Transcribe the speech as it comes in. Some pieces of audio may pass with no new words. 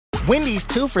Wendy's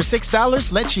 2 for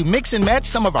 $6 lets you mix and match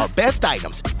some of our best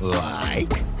items,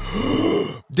 like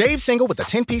Dave Single with a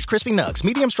 10-piece crispy nugs,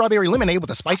 medium strawberry lemonade with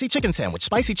a spicy chicken sandwich,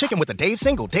 spicy chicken with a Dave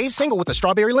Single with a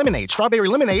strawberry lemonade,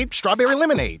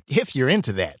 if you're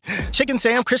into that. Chicken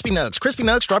Sam, crispy nugs,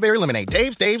 strawberry lemonade,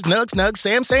 Dave's,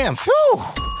 nugs, Sam. Whew.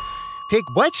 Pick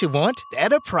what you want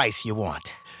at a price you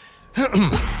want.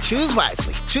 Choose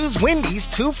wisely. Choose Wendy's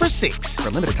 2 for $6. For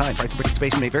a limited time, price and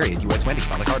participation may vary at U.S. Wendy's.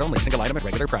 On the card only. Single item at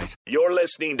regular price. You're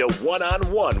listening to One on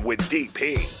One with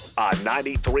DP on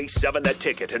 93.7 The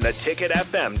Ticket and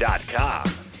theticketfm.com.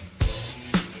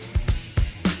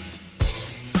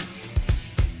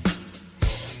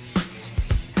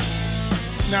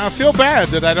 Now I feel bad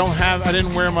that I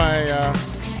didn't wear my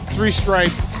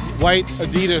 3-stripe white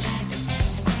Adidas.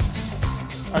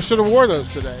 I should have wore those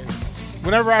today.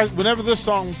 Whenever this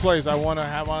song plays, I want to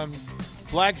have on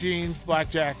black jeans, black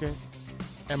jacket,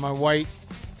 and my white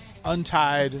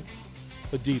untied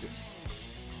Adidas.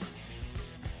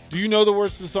 Do you know the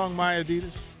words to the song "My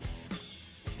Adidas"?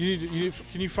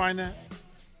 Can you find that?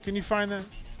 Can you find that?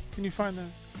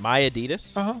 My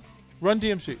Adidas? Run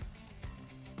DMC.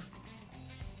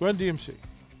 Run DMC.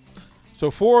 So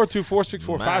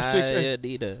 402-464-56.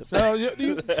 Adidas. So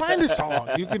you find the song.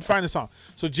 You can find the song.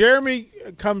 So Jeremy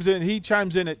comes in. He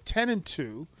chimes in at 10 and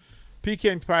 2.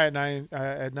 Pecan Pie at 9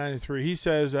 and 3. He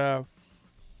says, right?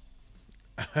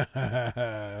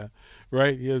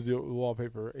 He has the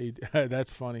wallpaper.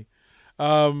 That's funny.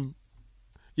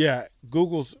 Yeah,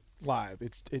 Google's live.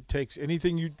 It takes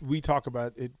anything we talk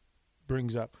about. It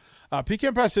brings up.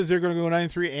 Pecan Pie says they're going to go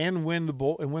 9-3 and win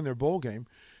their bowl game.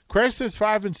 Craig says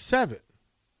 5 and 7.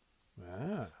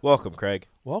 Welcome, Craig.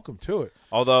 Welcome to it.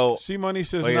 Although C Money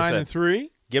says like 9 and 3.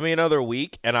 Give me another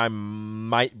week, and I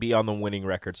might be on the winning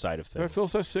record side of things. Phil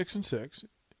says 6 and 6.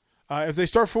 If they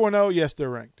start 4-0, yes, they're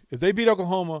ranked. If they beat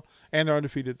Oklahoma and they're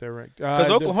undefeated, they're ranked. Because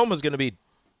Oklahoma's going to be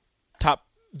top.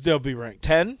 They'll be ranked.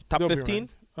 10, top 15.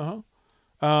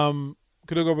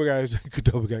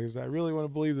 Kadoba guys. I really want to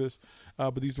believe this,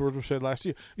 but these words were said last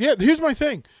year. Yeah, here's my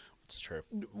thing. It's true.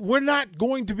 We're not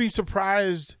going to be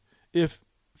surprised if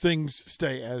things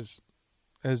stay as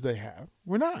they have.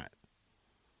 We're not.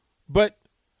 But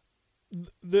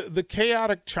the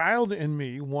chaotic child in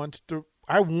me want the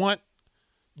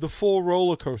full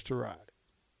roller coaster ride.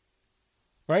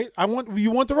 Right?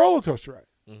 You want the roller coaster ride.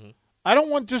 Mm-hmm. I don't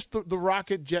want just the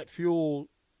rocket jet fuel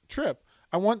trip.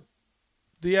 I want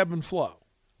the ebb and flow.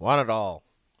 Want it all.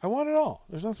 I want it all.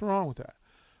 There's nothing wrong with that.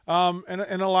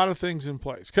 And a lot of things in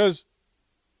place. Because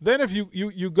then if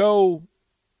you go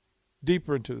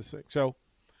deeper into this thing. So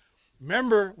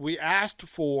remember, we asked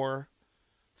for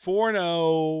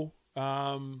 4-0.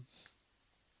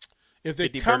 If they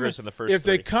come in, in the first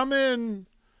they come in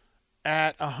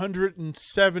at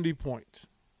 170 points,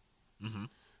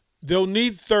 they'll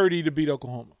need 30 to beat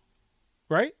Oklahoma,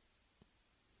 right?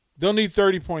 They'll need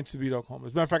 30 points to beat Oklahoma.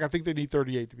 As a matter of fact, I think they need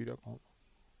 38 to beat Oklahoma.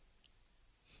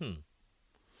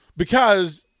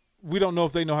 Because we don't know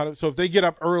if they know how to. So if they get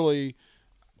up early,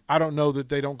 I don't know that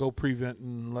they don't go prevent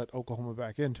and let Oklahoma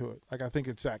back into it. Like, I think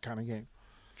it's that kind of game.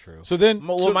 True. So then,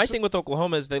 my thing with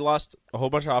Oklahoma is they lost a whole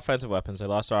bunch of offensive weapons. They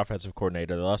lost their offensive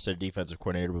coordinator. They lost their defensive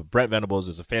coordinator. But Brent Venables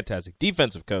is a fantastic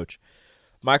defensive coach.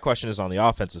 My question is on the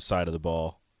offensive side of the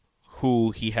ball,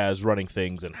 who he has running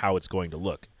things and how it's going to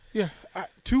look. Yeah, I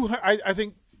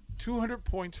think 200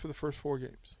 points for the first 4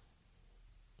 games.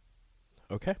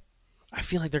 Okay. I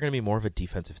feel like they're going to be more of a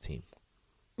defensive team.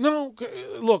 No,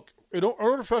 look, in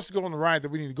order for us to go on the ride that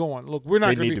we need to go on, look, we're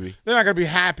not going to be. They're not going to be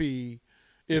happy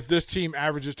if this team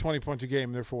averages 20 points a game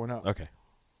and they're 4-0. Okay.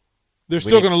 They're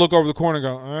still going to look over the corner and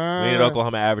go, we need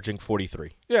Oklahoma averaging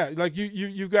 43. Yeah, like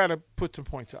you've got to put some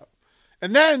points up.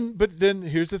 And then, but then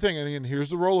here's the thing, and again,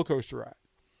 here's the roller coaster ride.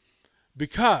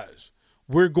 Because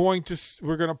we're going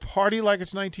to party like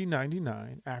it's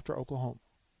 1999 after Oklahoma.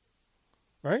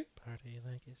 Right? Party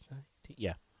like it's 19.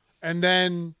 Yeah. And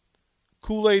then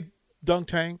Kool-Aid dunk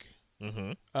tank.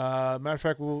 Mm-hmm. Matter of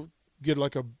fact, we'll get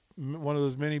like one of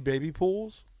those mini baby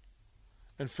pools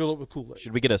and fill it with Kool-Aid.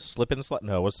 Should we get a slip and slide?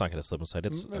 No, it's not going to slip and slide.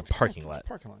 It's a parking lot. It's a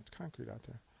parking lot. It's concrete out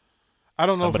there. I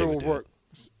don't know if it will work.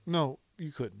 No,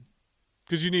 you couldn't.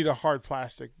 Because you need a hard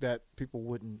plastic that people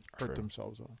wouldn't hurt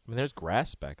themselves on. I mean, there's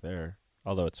grass back there.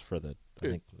 Although it's for the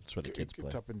kids play.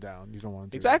 It's up and down. You don't want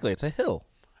to do exactly. That. It's a hill.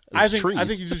 I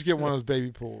think you just get one of those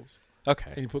baby pools.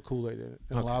 Okay. And you put Kool-Aid in it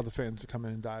and allow the fans to come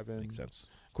in and dive in. Makes sense.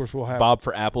 Of course, we'll have Bob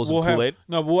for apples and Kool-Aid.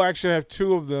 We'll actually have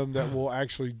 2 of them that will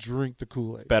actually drink the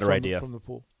Kool-Aid. Better idea from the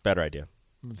pool. Better idea.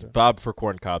 Bob for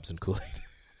corn cobs and Kool-Aid.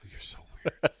 You're so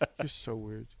weird. You're so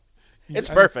weird. It's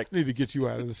perfect. I need to get you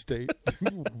out of the state,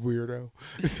 weirdo.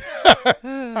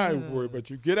 I worry about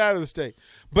you. Get out of the state.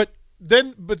 But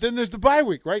then there's the bye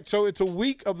week, right? So it's a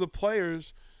week of the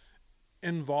players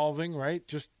involving, right,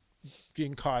 just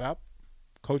being caught up,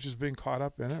 coaches being caught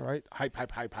up in it, right? Hype.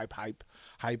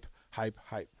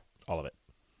 All of it.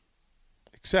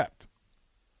 Except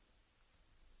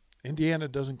Indiana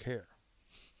doesn't care.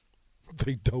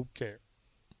 They don't care.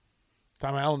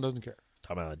 Tom Allen doesn't care.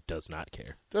 Tom Allen does not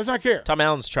care. Does not care. Tom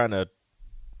Allen's trying to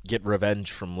get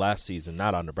revenge from last season,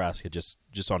 not on Nebraska, just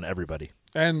on everybody.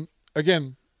 And,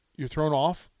 again, you're thrown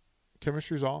off.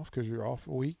 Chemistry's off because you're off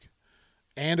a week.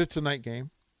 And it's a night game.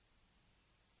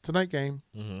 It's a night game.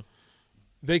 Mm-hmm.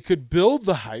 They could build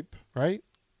the hype, right?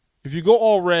 If you go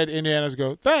all red, Indiana's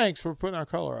go, thanks for putting our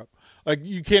color up. Like,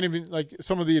 you can't even, like,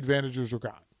 some of the advantages are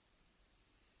gone.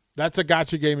 That's a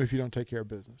gotcha game if you don't take care of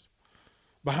business.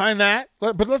 Behind that,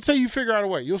 but let's say you figure out a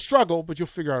way. You'll struggle, but you'll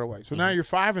figure out a way. So now you're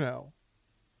 5-0.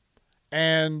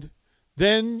 And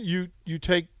then you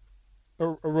take a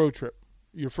road trip.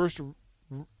 Your first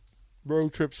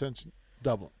road trip since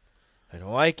Dublin. I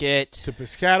don't like it. To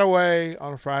Piscataway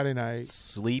on a Friday night.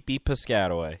 Sleepy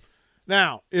Piscataway.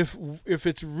 Now, if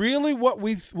it's really what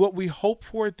we hope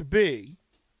for it to be,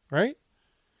 right?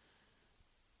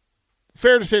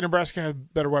 Fair to say Nebraska has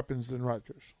better weapons than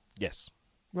Rutgers. Yes.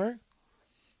 Right?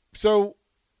 So,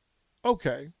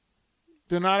 okay.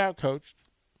 They're not outcoached.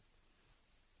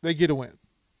 They get a win.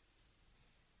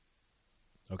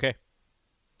 Okay.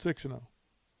 6-0.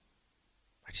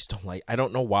 I just don't like – I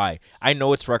don't know why. I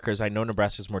know it's Rutgers. I know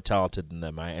Nebraska's more talented than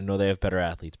them. I know they have better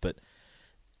athletes, but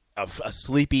a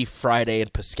sleepy Friday in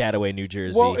Piscataway, New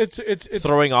Jersey. Well, it's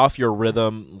throwing off your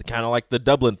rhythm, kind of like the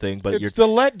Dublin thing. But it's the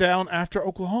letdown after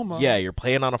Oklahoma. Yeah, you're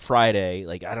playing on a Friday.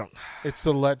 Like, I don't – It's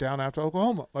the letdown after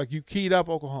Oklahoma. Like, you keyed up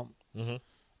Oklahoma. Mm-hmm.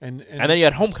 And then you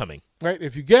had homecoming. Right?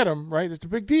 If you get them, right, it's a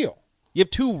big deal. You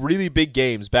have two really big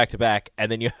games back-to-back,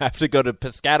 and then you have to go to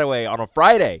Piscataway on a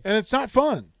Friday. And it's not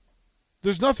fun.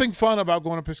 There's nothing fun about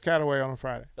going to Piscataway on a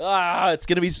Friday. It's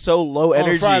going to be so low energy.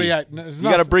 On a Friday, you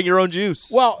got to bring your own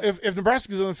juice. Well, if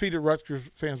Nebraska's undefeated, Rutgers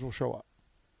fans will show up.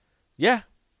 Yeah.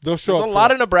 They'll show up. There's a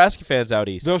lot of Nebraska fans out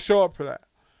east. They'll show up for that.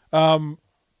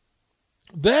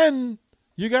 Then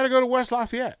you got to go to West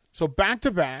Lafayette. So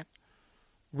back-to-back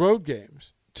road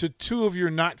games to two of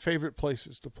your not favorite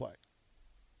places to play.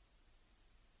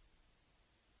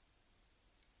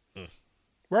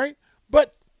 Right?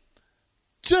 But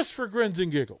just for grins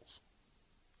and giggles,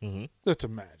 let's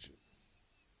imagine.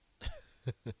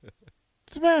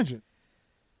 Let's imagine.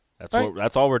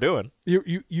 That's all we're doing.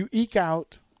 You eke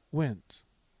out wins,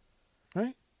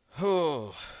 right?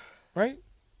 Right?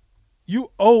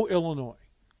 You owe Illinois.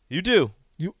 You do.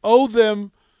 You owe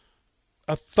them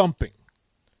a thumping.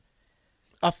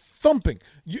 A thumping.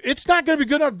 It's not going to be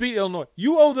good enough to beat Illinois.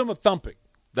 You owe them a thumping.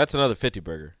 That's another 50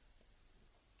 burger.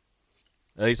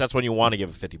 At least that's when you want to give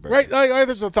a 50 burger. Right?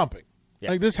 This is a thumping.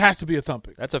 Yeah. Like, this has to be a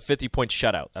thumping. That's a 50-point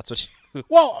shutout. That's what you...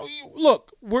 Well,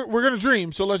 look, we're going to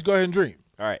dream, so let's go ahead and dream.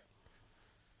 All right.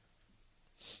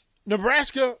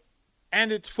 Nebraska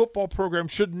and its football program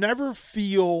should never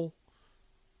feel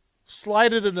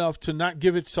slighted enough to not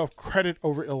give itself credit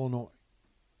over Illinois.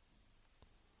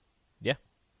 Yeah.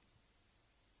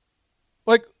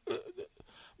 Like,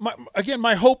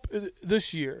 my hope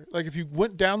this year, like if you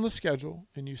went down the schedule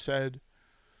and you said,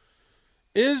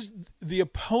 is the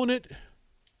opponent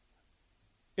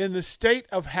in the state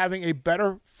of having a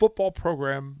better football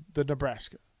program than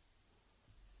Nebraska?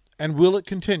 And will it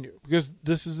continue? Because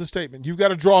this is the statement. You've got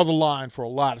to draw the line for a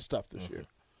lot of stuff this year.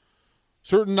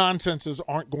 Certain nonsenses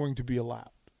aren't going to be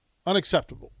allowed.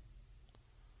 Unacceptable.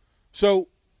 So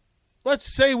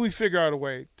let's say we figure out a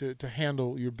way to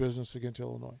handle your business against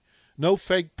Illinois. No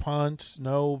fake punts,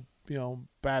 no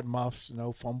bad muffs,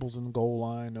 no fumbles in the goal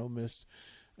line, no missed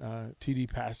TD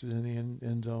passes in the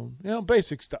end zone.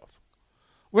 Basic stuff.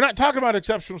 We're not talking about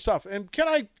exceptional stuff. And can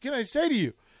I say to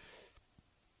you,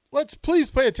 let's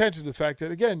please pay attention to the fact that,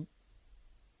 again,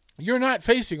 you're not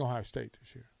facing Ohio State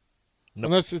this year. Nope.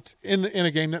 Unless it's in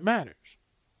a game that matters.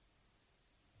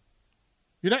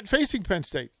 You're not facing Penn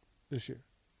State this year.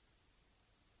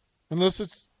 Unless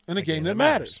it's in a game that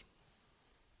matters.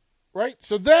 Right?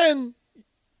 So then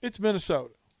it's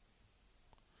Minnesota.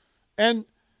 And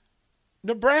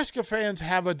Nebraska fans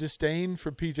have a disdain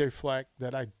for PJ Fleck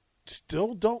that I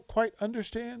still don't quite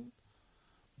understand,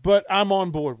 but I'm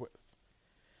on board with.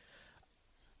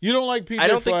 You don't like PJ Fleck? I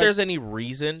don't think there's any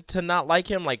reason to not like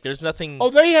him. Like, there's nothing. Oh,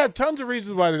 they have tons of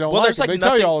reasons why they don't like him. They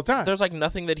tell you all the time. There's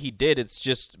nothing that he did. It's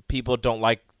just people don't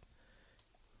like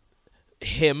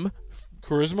him.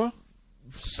 Charisma?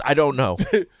 I don't know.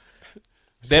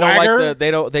 They don't Swagger?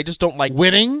 like they just don't like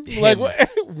winning. him. Like what?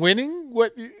 Winning?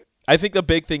 What? I think the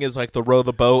big thing is like the row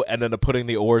the boat and then the putting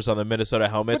the oars on the Minnesota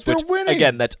helmets. But they're which, winning.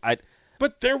 Again,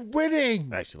 But they're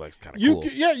winning. actually looks kind of You cool.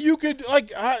 could, you could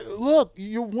like look.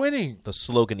 You're winning. The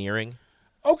sloganeering.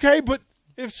 Okay, but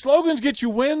if slogans get you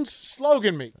wins,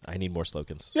 slogan me. I need more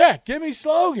slogans. Yeah, give me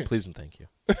slogans. Please and thank you.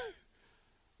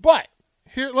 But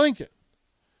here at Lincoln,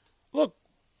 look,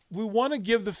 we want to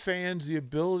give the fans the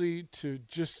ability to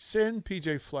just send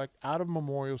PJ Fleck out of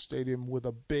Memorial Stadium with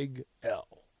a big L,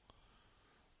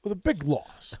 with a big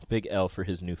loss, Big L for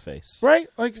his new face. right?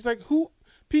 Like it's like who,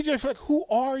 PJ Fleck, who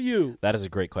are you? That is a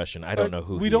great question. I don't Like, know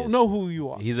who we he don't is. know who you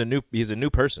are, He's a new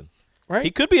person. right?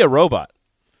 He could be a robot.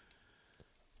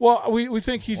 Well, we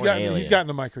think he's Or an gotten alien. gotten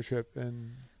a microchip,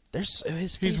 and There's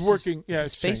his He's face working- Is, yeah,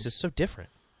 his it's face changed. is so different.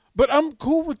 but I'm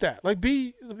cool with that. Like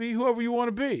be whoever you want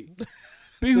to be.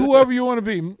 Be whoever you want to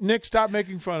be. Nick, stop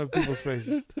making fun of people's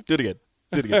faces. Do it again.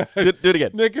 Do it again. do it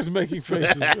again. Nick is making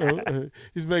faces.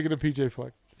 He's making a PJ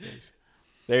Fleck face.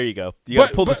 There you go. You got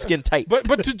to pull the But- skin tight. But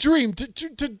to dream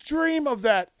to dream of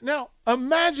that. Now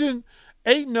imagine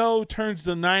 8-0 turns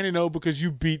to 9-0 because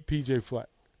you beat PJ Fleck.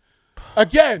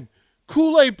 Again,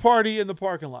 Kool-Aid party in the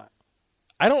parking lot.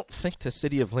 I don't think the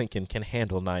city of Lincoln can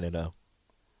handle 9-0.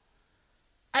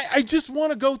 I just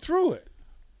want to go through it.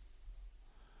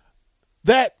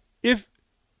 That if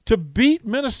to beat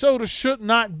Minnesota should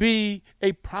not be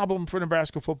a problem for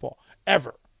Nebraska football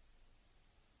ever.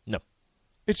 No.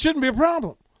 It shouldn't be a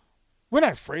problem. We're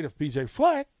not afraid of PJ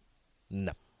Fleck,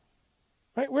 No.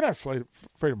 right? We're not afraid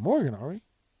of Morgan, are we?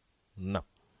 No.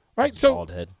 Right? That's a So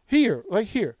bald head. here.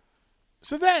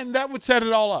 So then that would set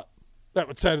it all up.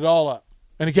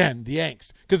 And again, the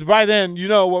angst. Because by then, you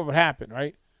know what would happen,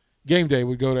 right? Game day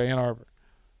would go to Ann Arbor.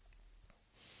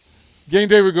 You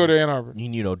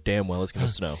know damn well it's going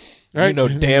to snow. Right? You know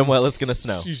damn well it's going to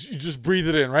snow. You just breathe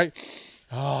it in, right?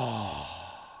 Oh.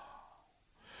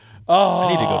 I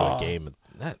need to go to a game.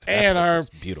 That Ann place Arbor. is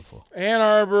beautiful. Ann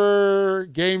Arbor,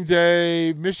 game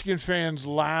day, Michigan fans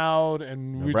loud,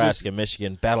 and Nebraska,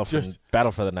 Michigan, battle for just-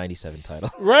 the 97 title.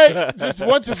 right? Just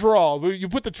once and for all. You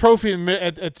put the trophy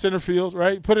at center field,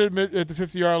 right? Put it at the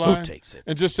 50-yard line. Who takes it?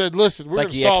 And just said, listen, we're It's like,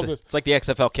 going to solve this. it's like the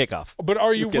XFL kickoff. But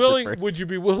are you Who gets it willing? first? Would you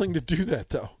be willing to do that,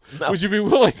 though? No. Would you be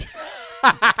willing to?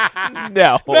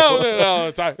 No. No.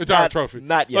 It's our Not- trophy.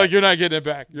 not yet. Like, you're not getting it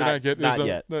back. You're Not- not getting not no-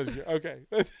 yet. no, okay.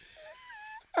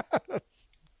 A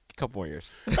couple more years.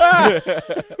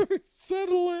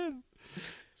 Settle in.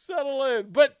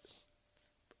 But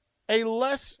a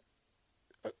less,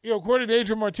 according to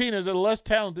Adrian Martinez, a less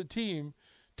talented team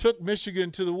took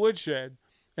Michigan to the woodshed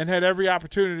and had every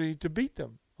opportunity to beat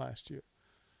them last year.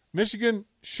 Michigan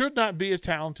should not be as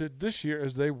talented this year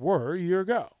as they were a year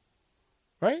ago,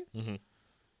 right? Mhm.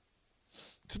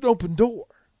 It's an open door.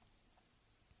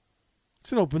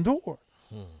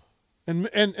 And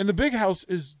the Big House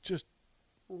is just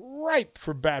ripe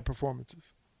for bad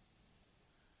performances.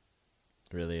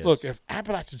 It really is. Look, if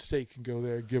Appalachian State can go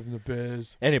there and give them the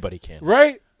biz, Anybody can.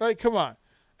 right? Like, come on.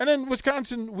 And then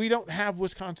Wisconsin, we don't have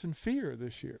Wisconsin fear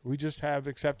this year. We just have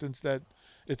acceptance that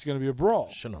it's going to be a brawl.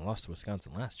 Shouldn't have lost to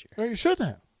Wisconsin last year. Right? You shouldn't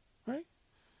have, right?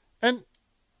 And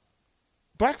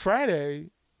Black Friday,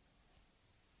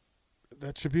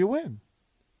 that should be a win.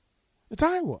 It's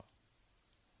Iowa.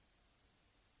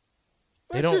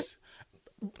 They That's don't-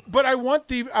 but I want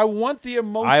the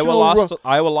emotional.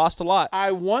 Iowa lost a lot.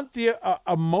 I want the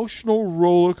emotional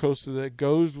roller coaster that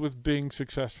goes with being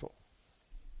successful.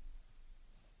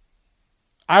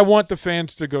 I want the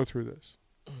fans to go through this.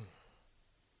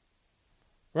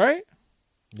 Right?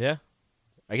 Yeah.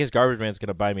 I guess Garbage Man's going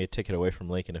to buy me a ticket away from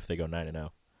Lincoln if they go 9-0.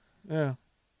 Yeah.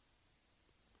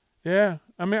 Yeah.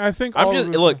 I mean, I think I'm all just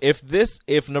of us- look, if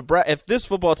this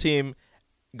football team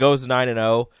goes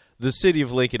 9-0, the city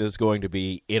of Lincoln is going to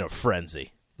be in a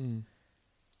frenzy.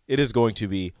 It is going to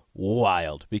be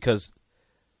wild because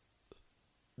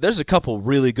there's a couple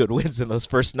really good wins in those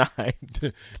first 9.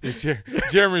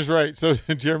 Jeremy's right. So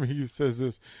Jeremy says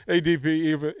this: "Hey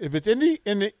DP, if it's any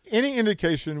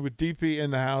indication with DP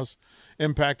in the house,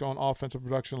 impact on offensive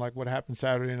production like what happened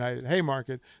Saturday night at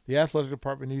Haymarket, the athletic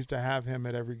department needs to have him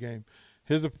at every game.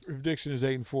 His prediction is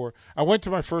 8-4. I went to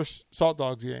my first Salt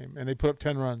Dogs game and they put up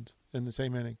 10 runs in the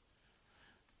same inning.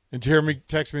 And Jeremy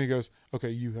texts me and goes, "Okay,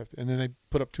 you have to." And then they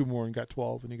put up 2 more and got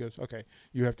 12. And he goes, "Okay,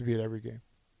 you have to be at every game."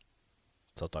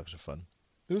 Salt dogs are fun.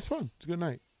 It was fun. It was a good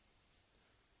night.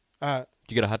 Did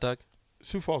you get a hot dog?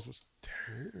 Sioux Falls was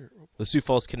terrible. The Sioux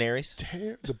Falls Canaries?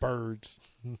 The birds,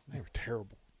 they were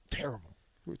terrible.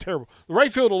 They were terrible. The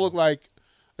right field will look like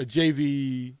a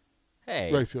JV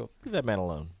Hey, right field. leave that man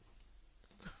alone.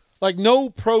 Like no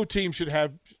pro team should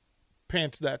have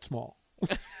pants that small.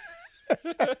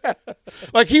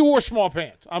 Like he wore small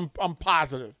pants. I'm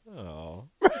positive. Oh,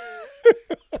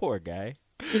 poor guy.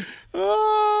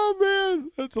 Oh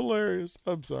man, that's hilarious.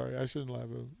 I'm sorry, I shouldn't laugh at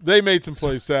him. They made some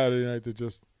plays Saturday night that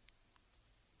just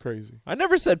crazy. I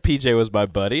never said PJ was my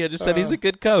buddy. I just said he's a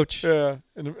good coach. Yeah,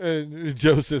 and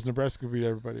Joe says Nebraska beat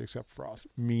everybody except Frost.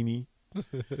 Meanie.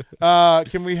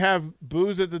 Can we have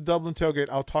booze at the Dublin tailgate?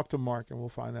 I'll talk to Mark and we'll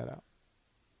find that out.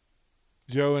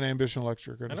 Joe and Ambition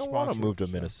Electric are going to sponsor. I don't want to move to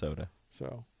Minnesota.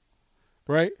 So,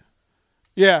 right?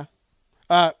 Yeah.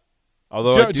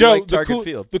 Although I do like Target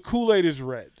Field. The Kool-Aid is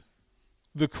red.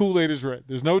 The Kool-Aid is red.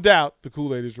 There's no doubt the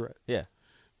Kool-Aid is red. Yeah.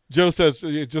 Joe says,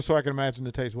 just so I can imagine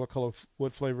the taste, what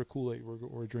flavor Kool-Aid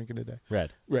we're drinking today?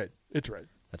 Red. Red. It's red.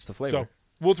 That's the flavor. So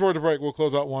we'll throw it to break. We'll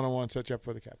close out one-on-one, set you up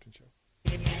for the Captain Show.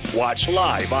 Watch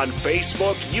live on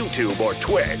Facebook, YouTube, or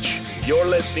Twitch. You're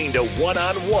listening to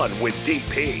One-on-One with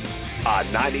DP on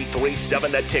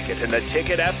 93.7 The Ticket and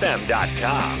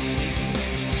theticketfm.com.